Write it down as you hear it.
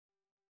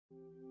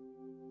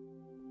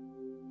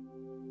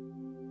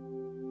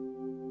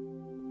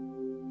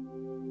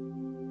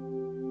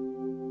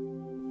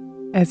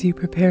As you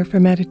prepare for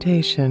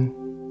meditation,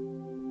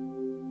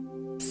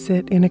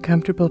 sit in a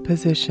comfortable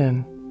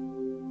position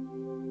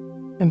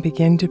and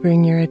begin to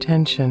bring your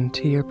attention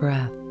to your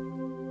breath.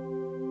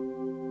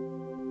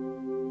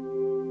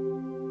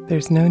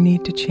 There's no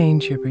need to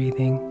change your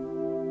breathing.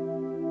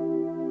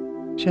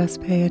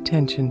 Just pay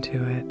attention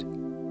to it.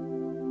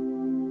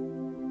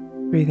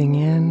 Breathing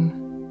in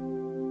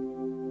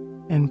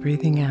and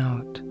breathing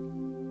out.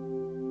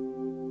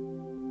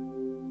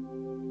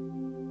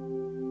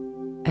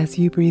 As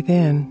you breathe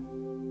in,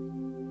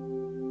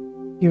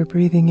 you're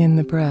breathing in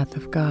the breath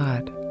of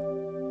God,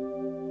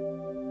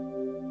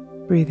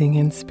 breathing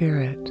in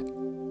spirit.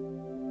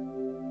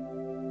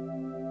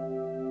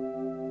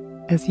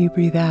 As you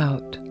breathe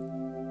out,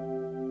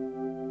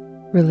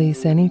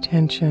 release any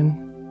tension,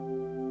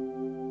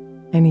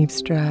 any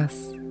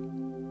stress,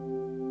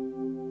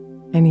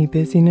 any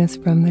busyness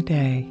from the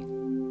day,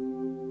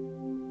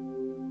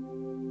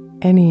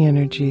 any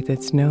energy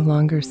that's no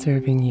longer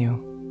serving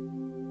you.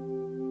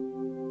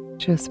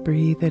 Just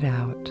breathe it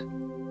out.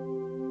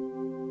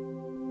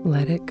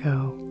 Let it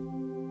go.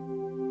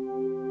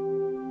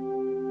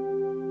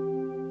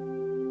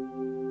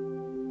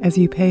 As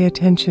you pay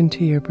attention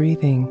to your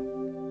breathing,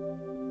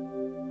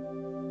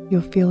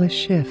 you'll feel a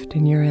shift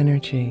in your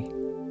energy.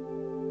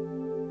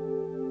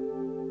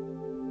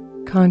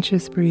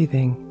 Conscious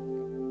breathing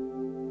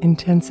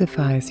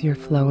intensifies your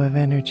flow of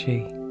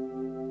energy,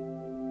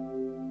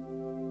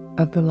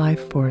 of the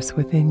life force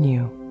within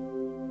you.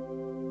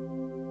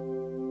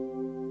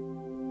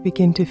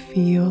 Begin to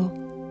feel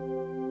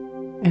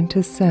and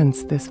to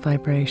sense this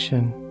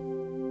vibration.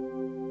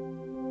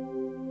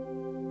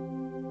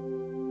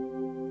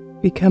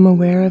 Become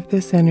aware of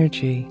this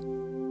energy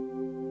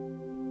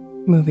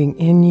moving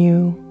in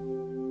you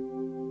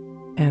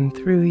and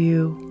through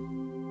you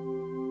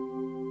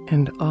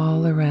and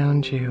all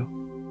around you.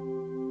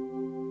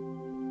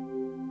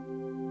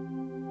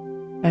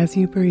 As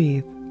you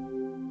breathe,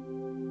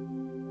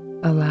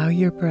 allow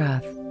your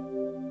breath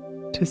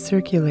to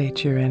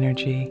circulate your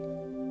energy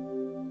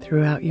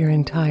throughout your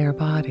entire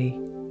body.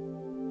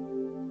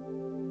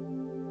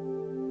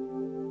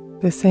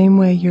 The same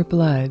way your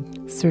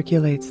blood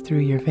circulates through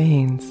your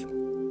veins,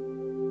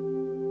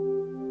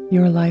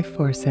 your life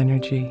force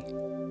energy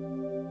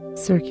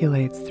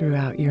circulates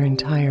throughout your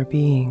entire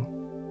being.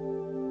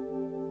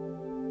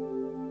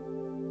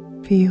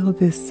 Feel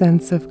this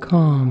sense of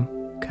calm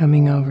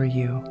coming over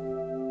you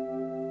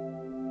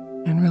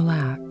and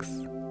relax.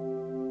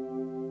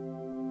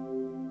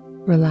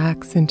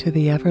 Relax into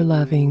the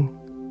ever-loving,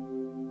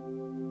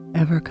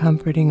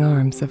 ever-comforting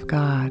arms of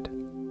God.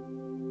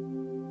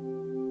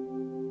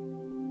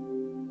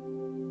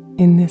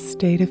 In this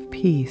state of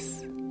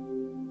peace,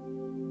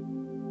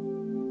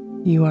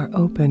 you are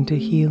open to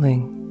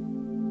healing.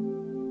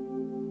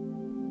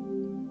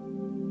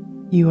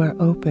 You are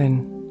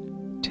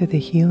open to the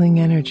healing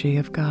energy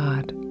of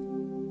God.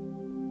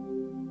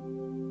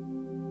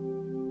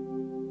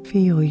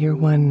 Feel your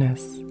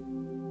oneness.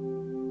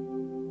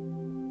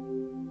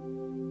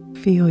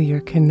 Feel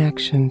your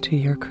connection to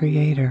your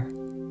Creator.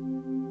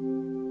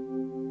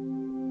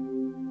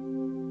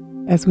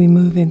 As we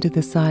move into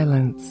the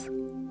silence,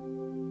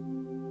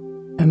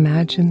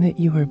 imagine that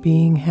you are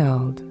being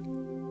held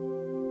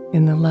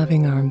in the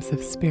loving arms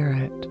of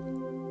Spirit,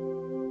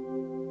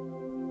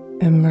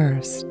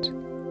 immersed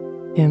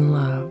in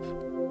love.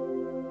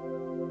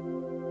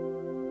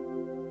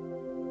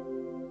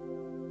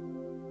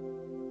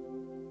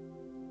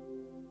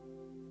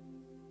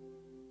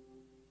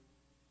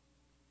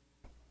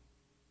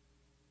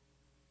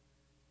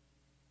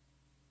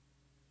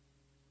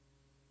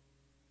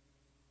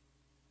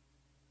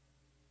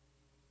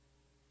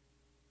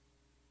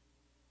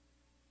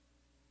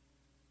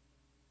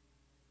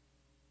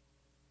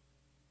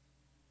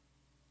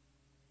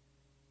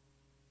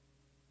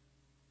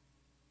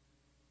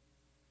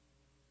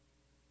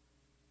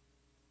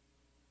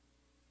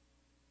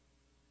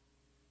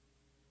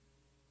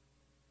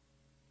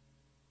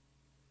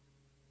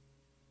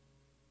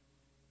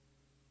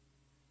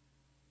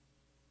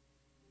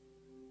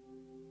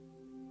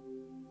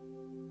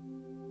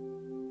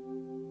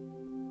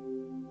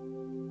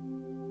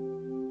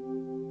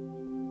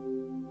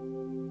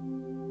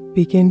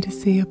 Begin to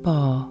see a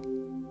ball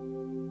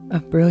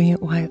of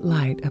brilliant white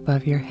light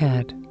above your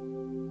head.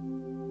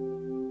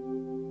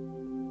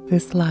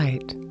 This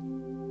light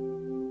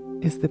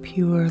is the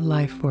pure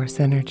life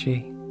force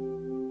energy,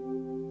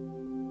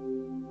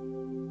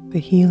 the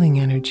healing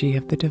energy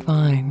of the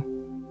divine.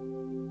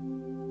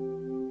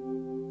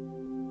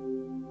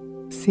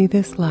 See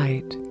this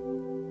light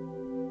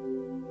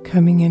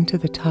coming into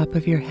the top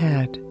of your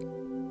head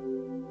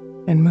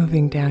and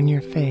moving down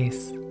your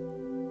face.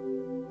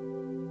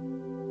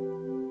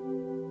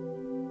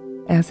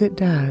 As it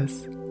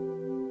does,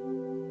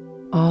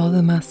 all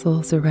the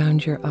muscles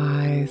around your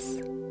eyes,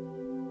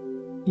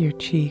 your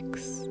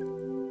cheeks,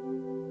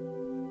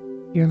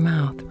 your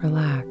mouth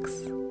relax.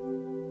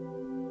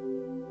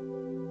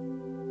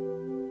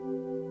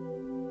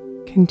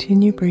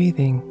 Continue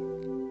breathing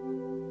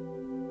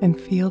and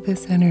feel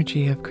this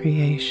energy of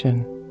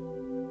creation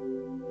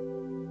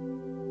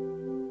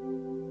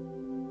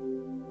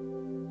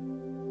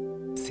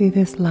See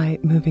this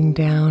light moving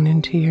down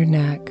into your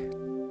neck,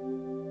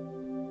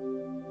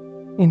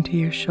 into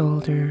your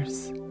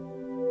shoulders,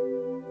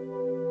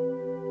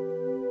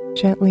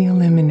 gently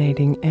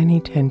eliminating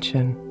any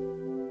tension.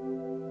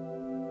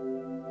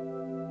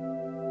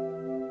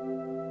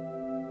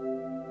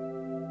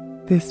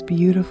 This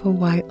beautiful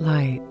white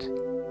light,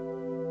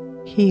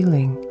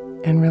 healing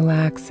and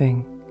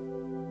relaxing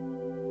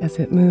as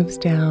it moves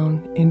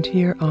down into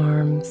your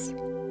arms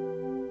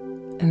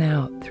and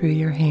out through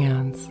your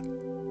hands.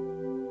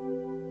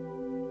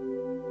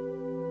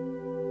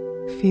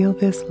 Feel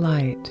this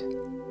light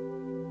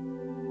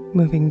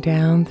moving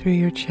down through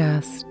your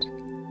chest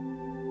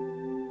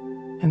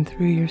and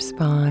through your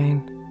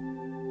spine,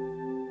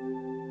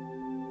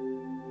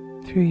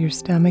 through your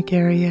stomach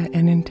area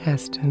and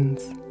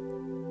intestines,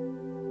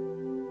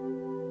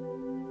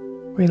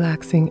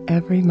 relaxing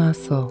every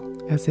muscle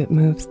as it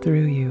moves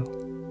through you.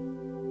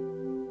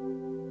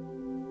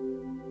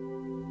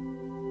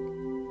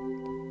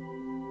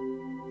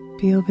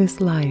 Feel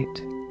this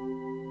light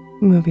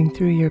moving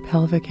through your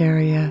pelvic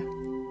area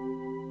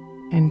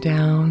and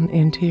down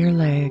into your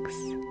legs.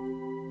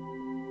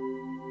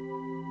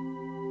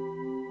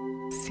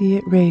 See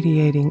it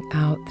radiating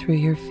out through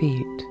your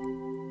feet,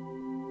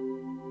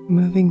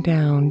 moving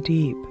down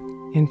deep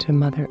into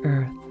Mother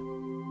Earth.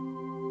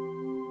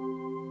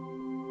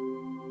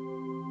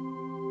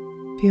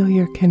 Feel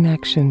your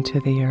connection to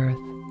the earth.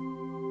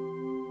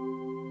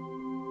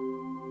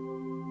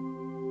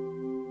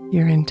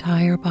 Your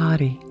entire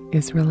body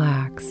is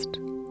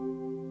relaxed,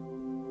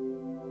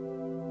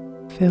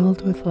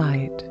 filled with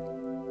light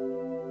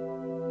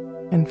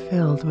and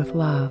filled with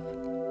love.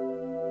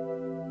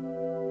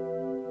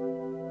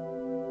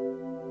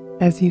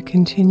 As you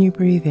continue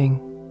breathing,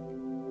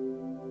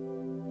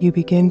 you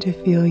begin to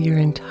feel your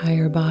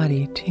entire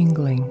body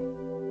tingling.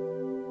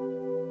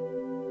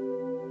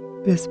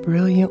 This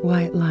brilliant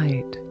white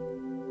light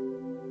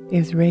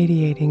is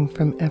radiating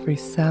from every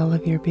cell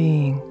of your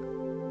being.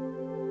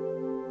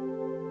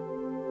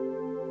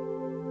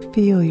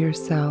 Feel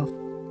yourself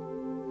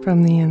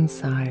from the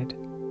inside.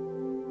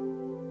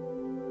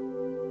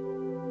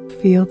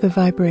 Feel the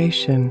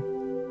vibration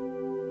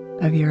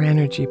of your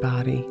energy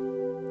body.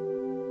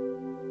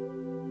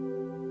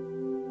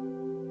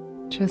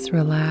 Just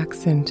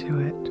relax into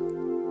it.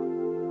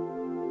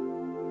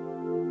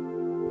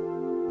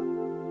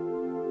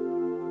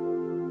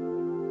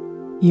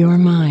 Your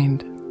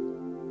mind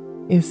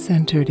is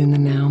centered in the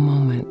now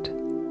moment.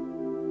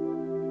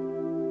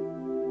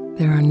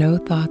 There are no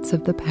thoughts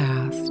of the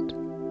past,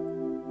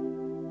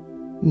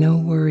 no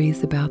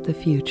worries about the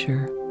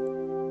future.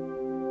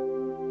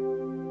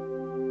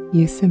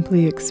 You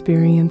simply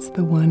experience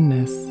the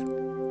oneness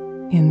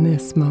in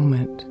this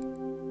moment,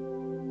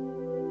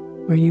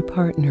 where you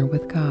partner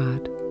with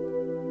God.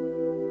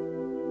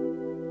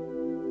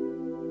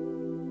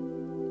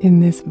 In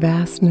this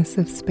vastness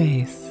of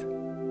space,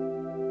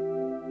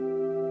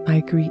 I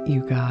greet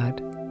you,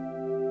 God.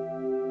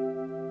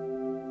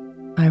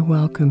 I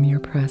welcome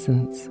your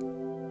presence.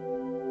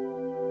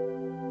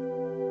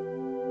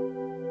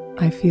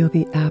 I feel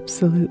the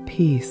absolute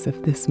peace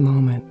of this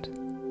moment.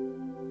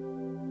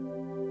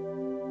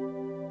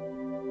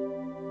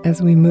 As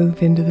we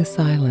move into the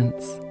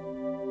silence,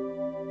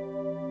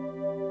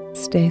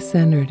 stay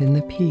centered in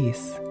the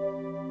peace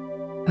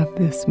of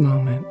this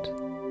moment.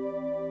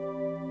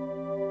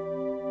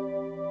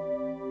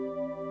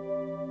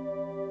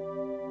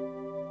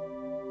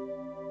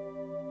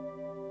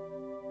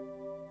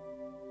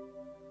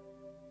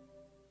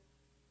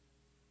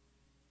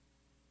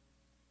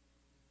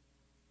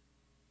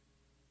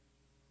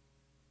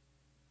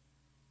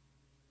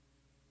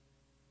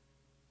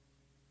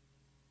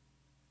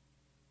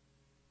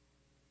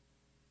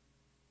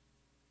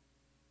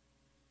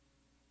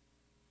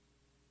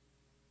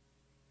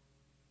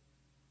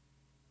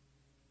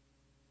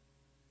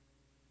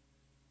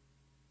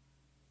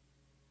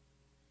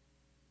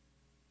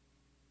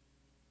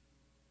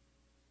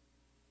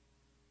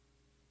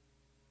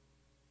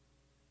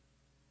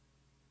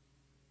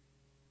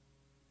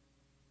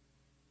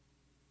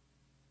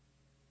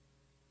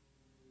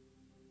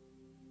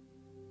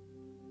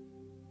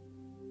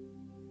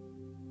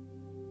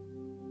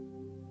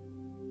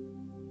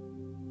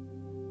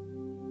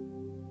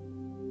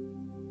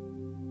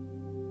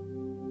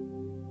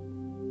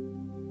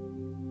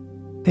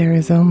 There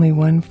is only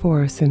one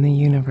force in the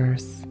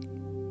universe,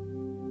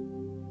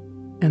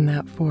 and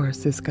that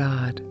force is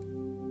God.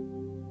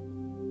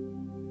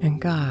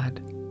 And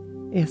God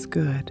is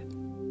good.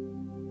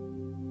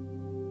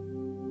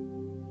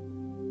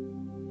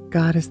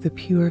 God is the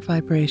pure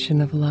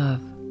vibration of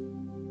love,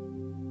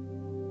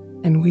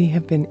 and we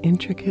have been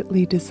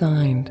intricately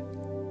designed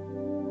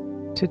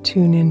to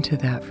tune into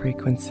that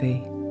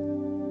frequency,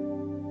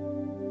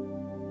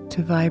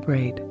 to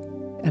vibrate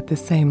at the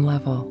same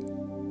level.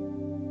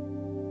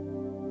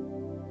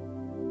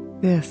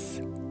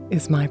 This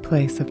is my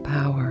place of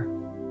power,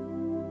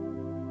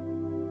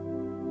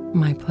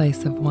 my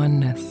place of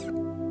oneness,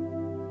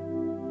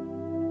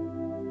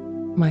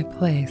 my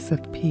place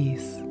of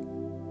peace.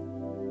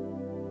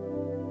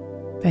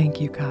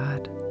 Thank you,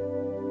 God.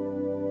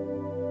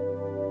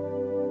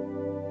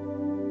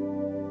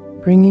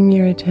 Bringing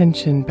your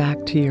attention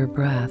back to your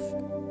breath,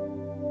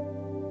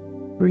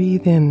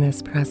 breathe in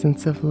this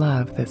presence of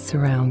love that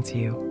surrounds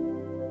you.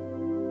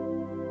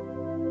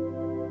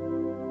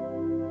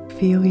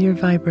 Feel your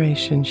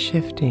vibration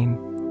shifting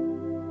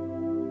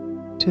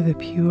to the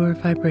pure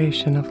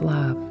vibration of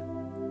love,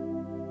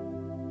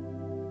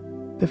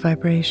 the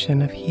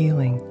vibration of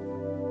healing.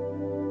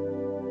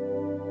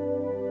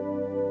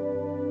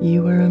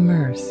 You are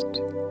immersed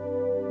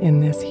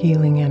in this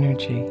healing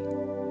energy.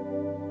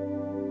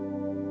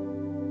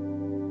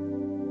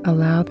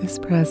 Allow this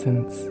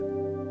presence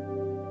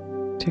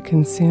to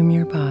consume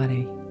your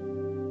body,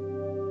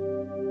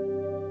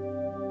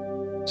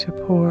 to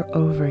pour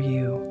over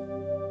you,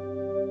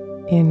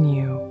 in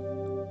you,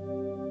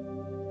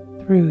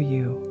 through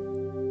you,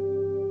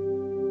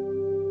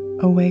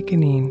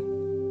 awakening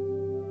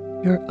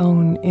your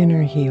own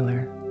inner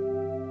healer.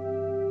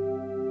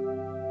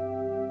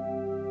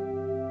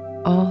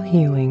 All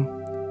healing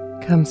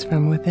comes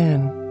from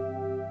within.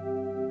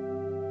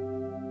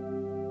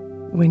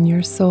 When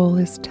your soul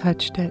is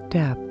touched at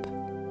depth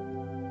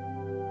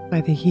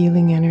by the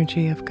healing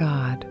energy of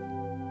God,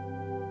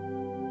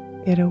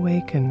 it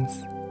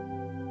awakens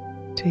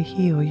to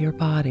heal your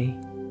body.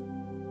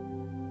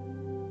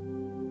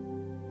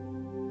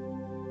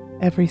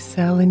 Every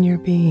cell in your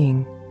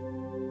being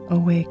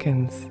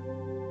awakens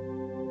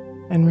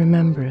and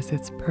remembers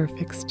its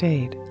perfect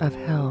state of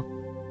health.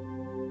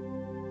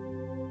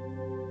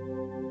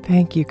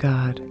 Thank you,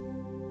 God,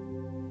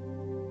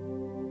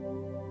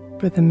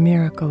 for the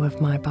miracle of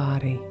my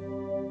body.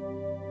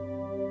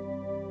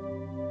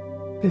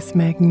 This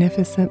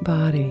magnificent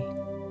body,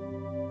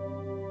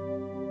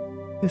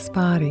 this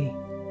body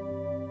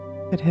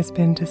that has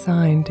been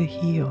designed to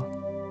heal.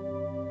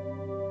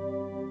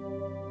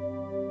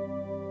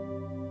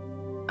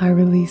 I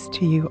release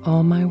to you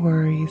all my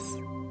worries,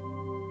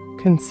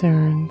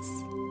 concerns,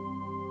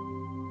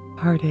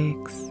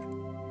 heartaches,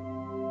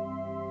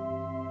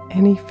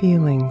 any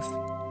feelings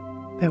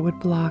that would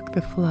block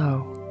the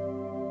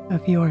flow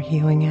of your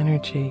healing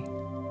energy.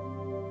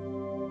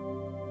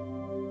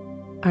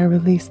 I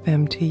release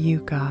them to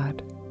you,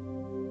 God,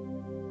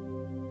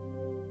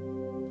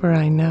 for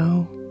I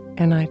know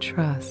and I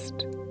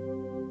trust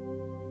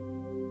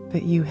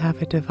that you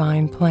have a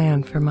divine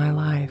plan for my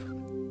life.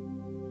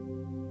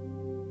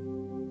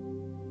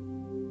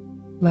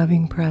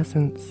 Loving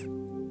presence,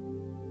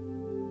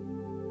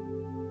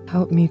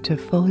 help me to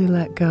fully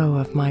let go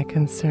of my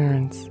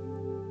concerns,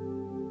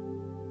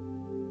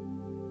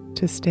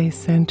 to stay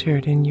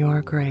centered in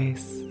your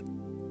grace,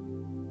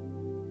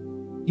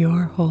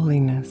 your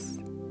holiness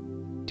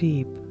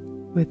deep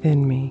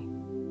within me.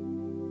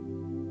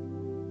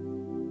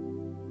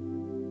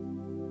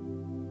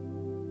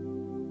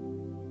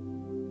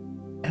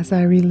 As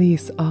I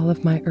release all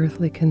of my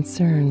earthly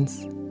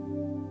concerns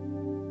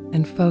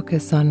and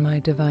focus on my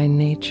divine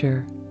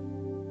nature,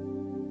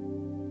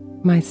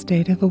 my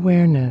state of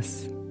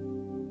awareness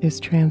is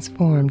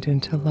transformed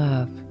into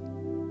love,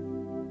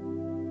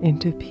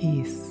 into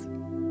peace,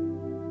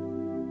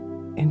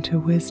 into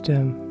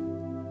wisdom,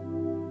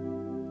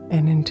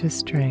 and into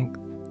strength.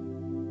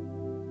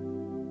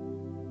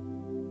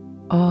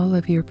 All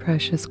of your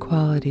precious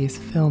qualities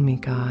fill me,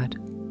 God.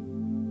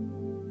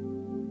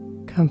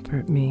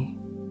 Comfort me.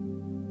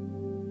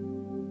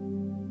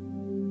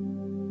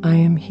 I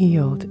am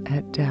healed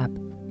at depth.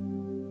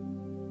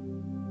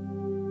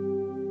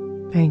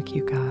 Thank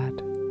you,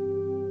 God.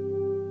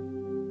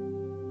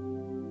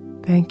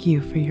 Thank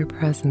you for your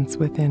presence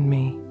within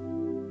me.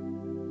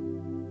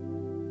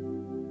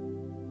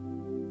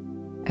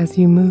 As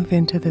you move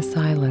into the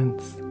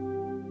silence,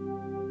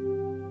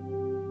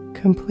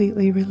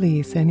 completely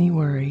release any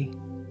worry,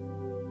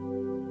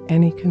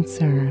 any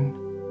concern,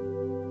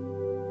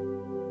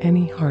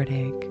 any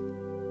heartache.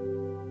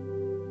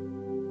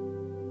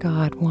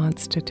 God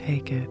wants to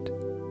take it.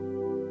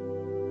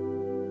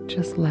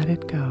 Just let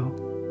it go.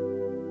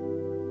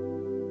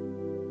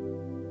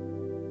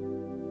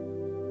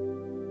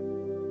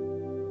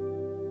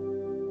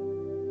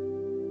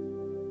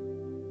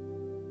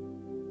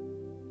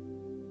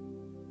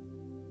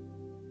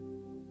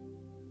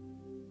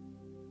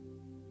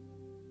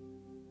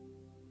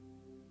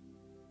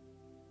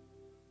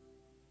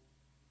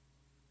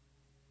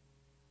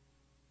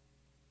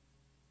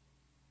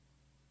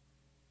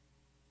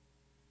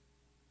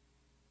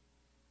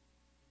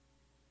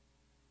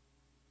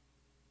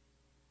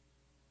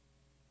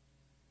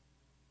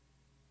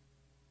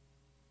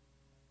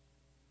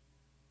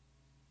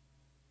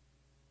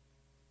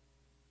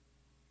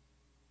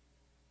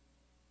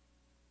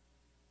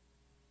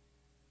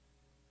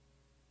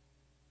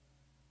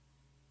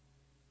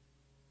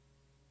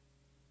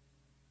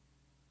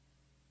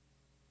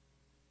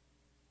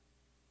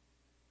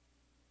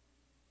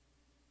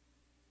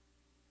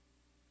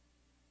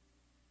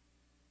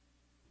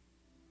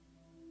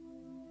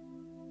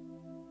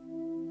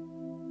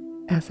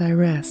 As I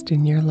rest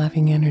in your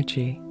loving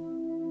energy,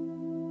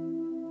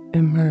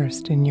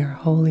 immersed in your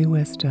holy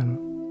wisdom,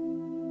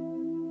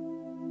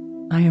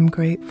 I am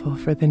grateful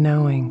for the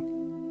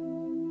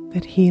knowing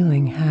that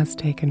healing has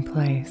taken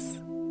place.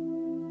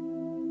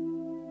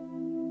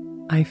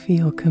 I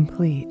feel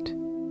complete,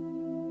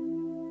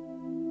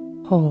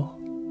 whole.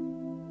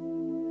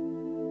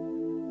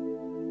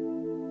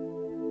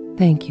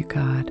 Thank you,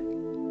 God,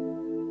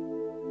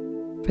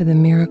 for the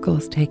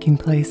miracles taking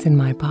place in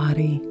my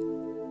body,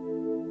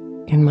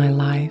 in my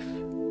life,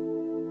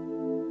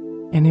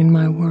 and in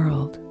my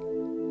world.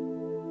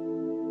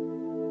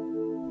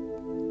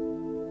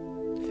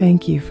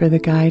 Thank you for the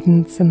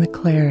guidance and the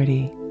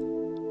clarity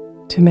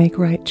to make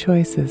right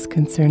choices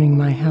concerning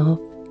my health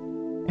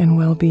and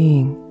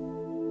well-being.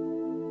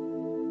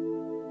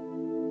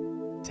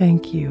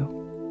 Thank you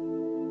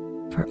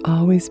for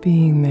always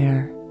being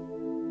there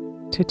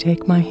to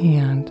take my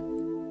hand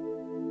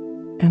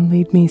and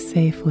lead me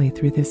safely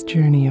through this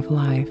journey of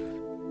life.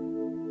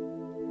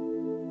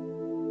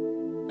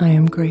 I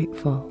am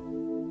grateful.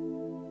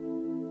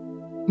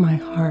 My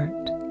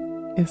heart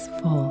is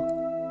full.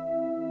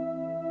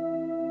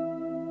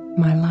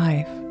 My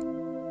life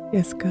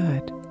is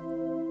good.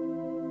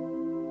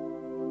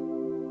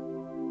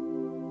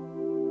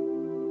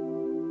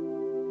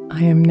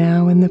 I am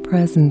now in the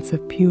presence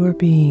of pure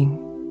being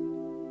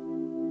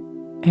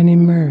and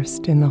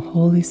immersed in the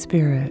Holy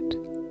Spirit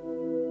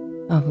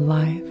of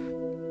life,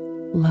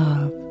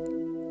 love,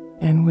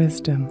 and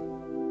wisdom.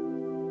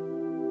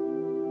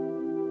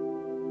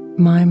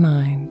 My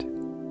mind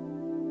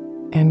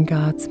and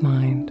God's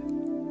mind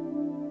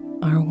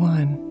are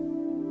one.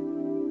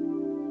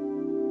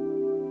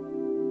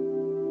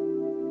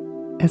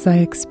 As I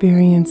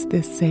experience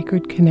this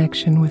sacred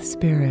connection with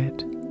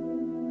Spirit,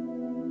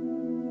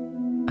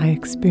 I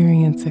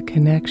experience a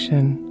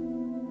connection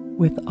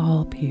with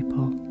all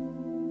people,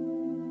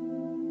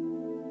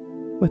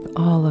 with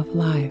all of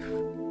life.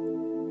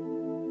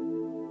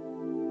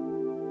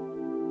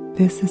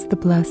 This is the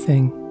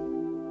blessing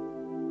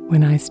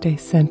when I stay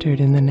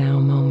centered in the now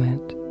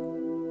moment.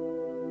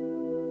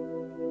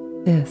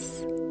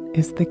 This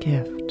is the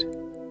gift,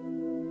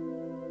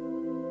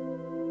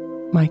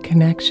 my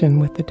connection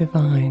with the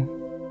divine,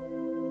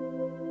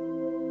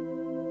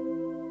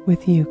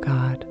 with you,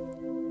 God,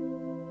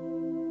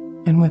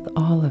 and with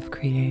all of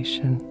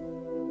creation.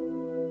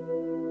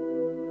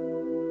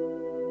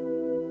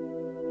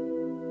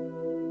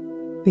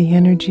 The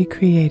energy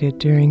created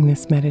during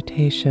this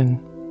meditation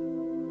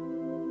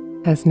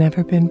has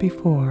never been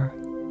before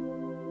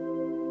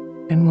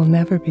and will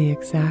never be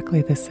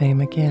exactly the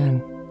same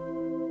again.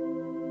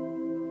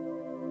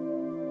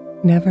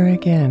 Never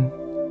again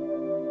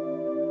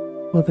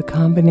will the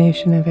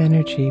combination of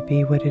energy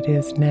be what it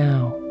is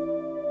now,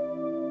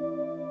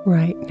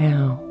 right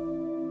now.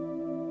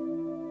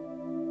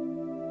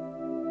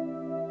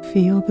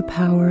 Feel the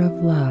power of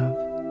love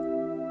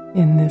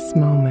in this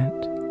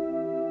moment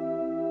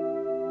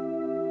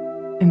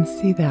and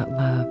see that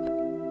love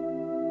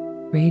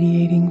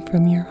radiating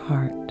from your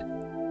heart.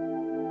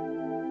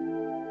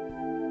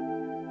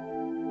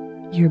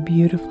 Your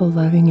beautiful,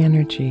 loving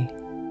energy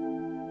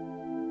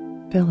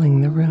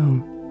filling the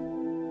room.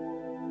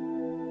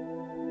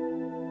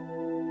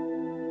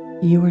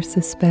 You are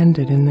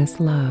suspended in this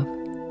love.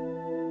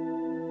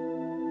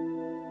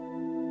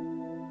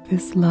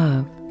 This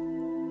love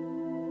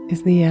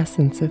is the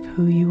essence of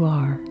who you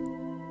are.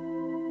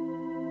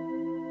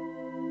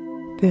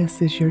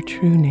 This is your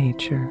true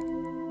nature.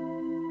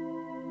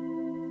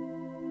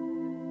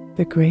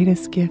 The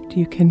greatest gift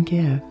you can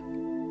give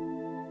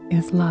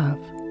is love.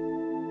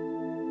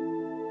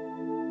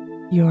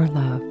 Your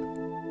love,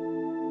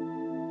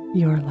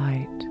 your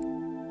light.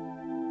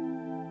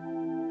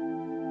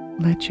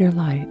 Let your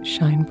light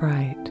shine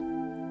bright.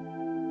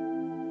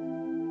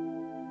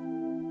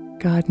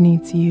 God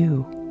needs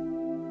you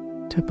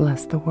to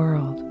bless the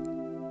world.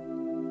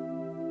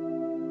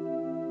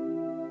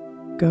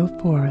 Go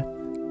forth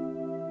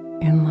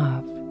in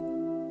love.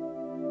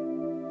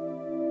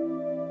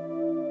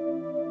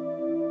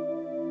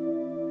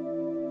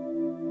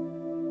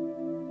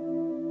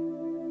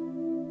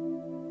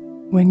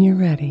 When you're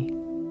ready,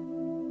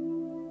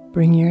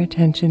 bring your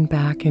attention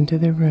back into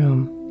the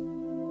room,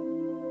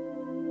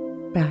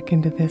 back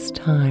into this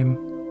time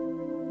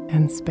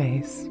and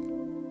space.